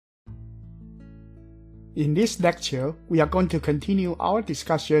In this lecture, we are going to continue our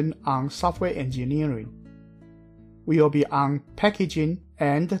discussion on software engineering. We will be on packaging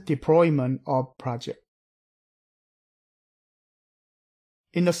and deployment of projects.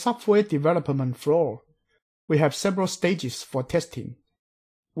 In the software development flow, we have several stages for testing.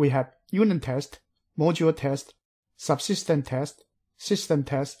 We have unit test, module test, subsystem test, system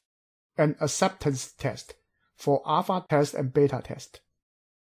test, and acceptance test for alpha test and beta test.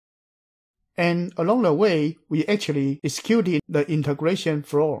 And along the way, we actually executed the integration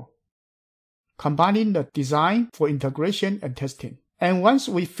flow, combining the design for integration and testing. And once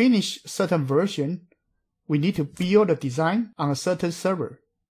we finish certain version, we need to build the design on a certain server.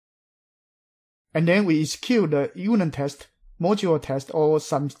 And then we execute the unit test, module test, or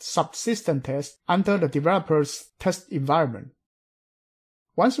some subsystem test under the developer's test environment.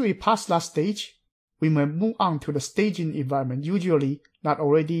 Once we pass that stage, we may move on to the staging environment, usually not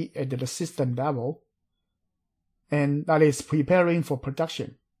already at the system level, and that is preparing for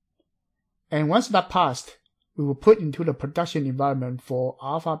production. And once that passed, we will put into the production environment for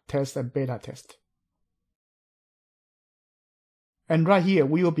alpha test and beta test. And right here,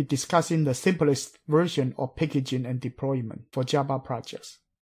 we will be discussing the simplest version of packaging and deployment for Java projects.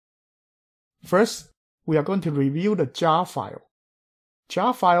 First, we are going to review the jar file.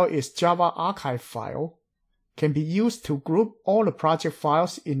 Jar file is Java archive file, can be used to group all the project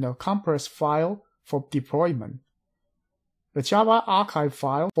files in a compressed file for deployment. The Java archive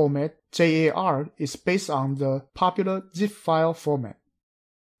file format, JAR, is based on the popular zip file format.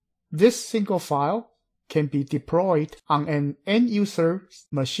 This single file can be deployed on an end-user's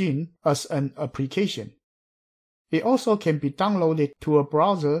machine as an application. It also can be downloaded to a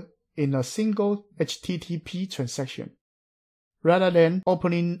browser in a single HTTP transaction, rather than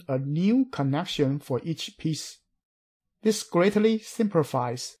opening a new connection for each piece. This greatly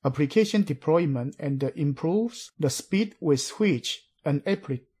simplifies application deployment and improves the speed with which an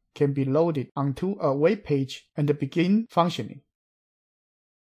applet can be loaded onto a web page and begin functioning.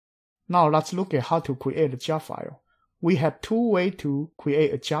 Now let's look at how to create a jar file. We have two ways to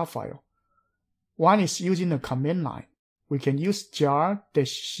create a jar file. One is using a command line. We can use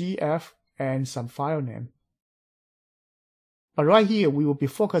jar-cf and some file name. But right here, we will be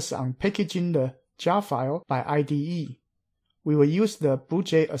focused on packaging the jar file by IDE. We will use the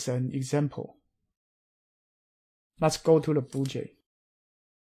BlueJ as an example. Let's go to the BlueJ.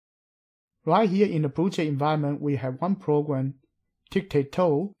 Right here in the BlueJ environment, we have one program,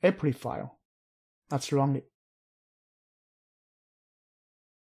 tic-tac-toe applet file. Let's run it.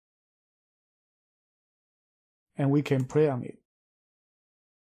 And we can play on it.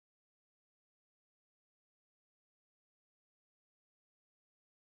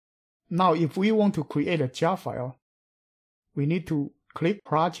 Now, if we want to create a jar file, we need to click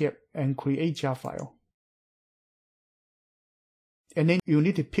Project and create jar file. And then you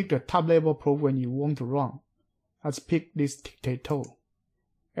need to pick the top level program you want to run. Let's pick this tic-tac-toe.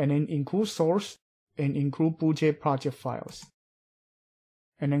 And then include source and include BlueJ project files.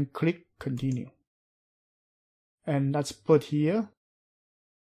 And then click Continue. And let's put here.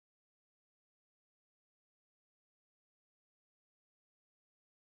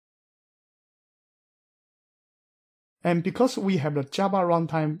 And because we have the Java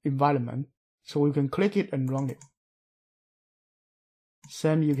runtime environment, so we can click it and run it.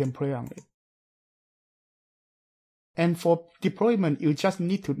 Same, you can play on it. And for deployment, you just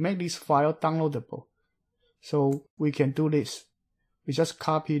need to make this file downloadable. So we can do this. We just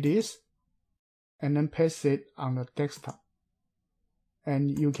copy this and then paste it on the desktop.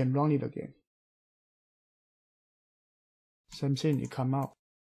 And you can run it again. Same thing, it comes out.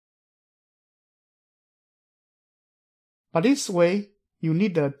 But this way, you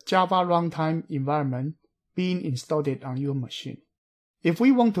need the Java runtime environment being installed on your machine. If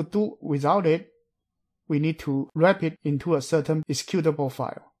we want to do without it, we need to wrap it into a certain executable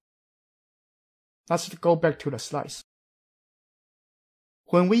file. Let's go back to the slides.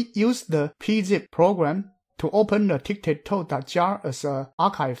 When we use the pzip program to open the tic-tac-toe.jar as an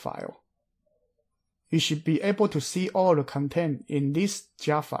archive file, you should be able to see all the content in this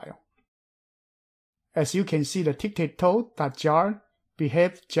jar file. As you can see, the tic-tac-toe.jar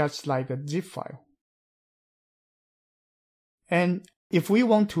behaves just like a zip file. And if we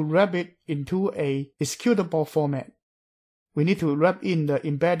want to wrap it into a executable format, we need to wrap in the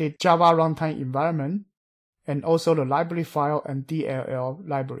embedded Java runtime environment and also the library file and DLL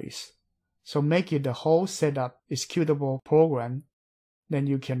libraries. So make it the whole setup executable program, then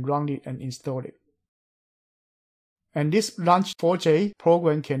you can run it and install it. And this launch4j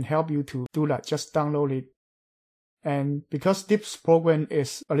program can help you to do that. Just download it. And because this program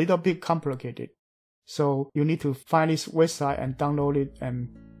is a little bit complicated, So you need to find this website and download it and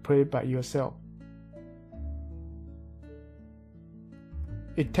play it by yourself.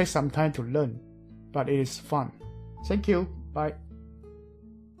 It takes some time to learn, but it is fun. Thank you. Bye.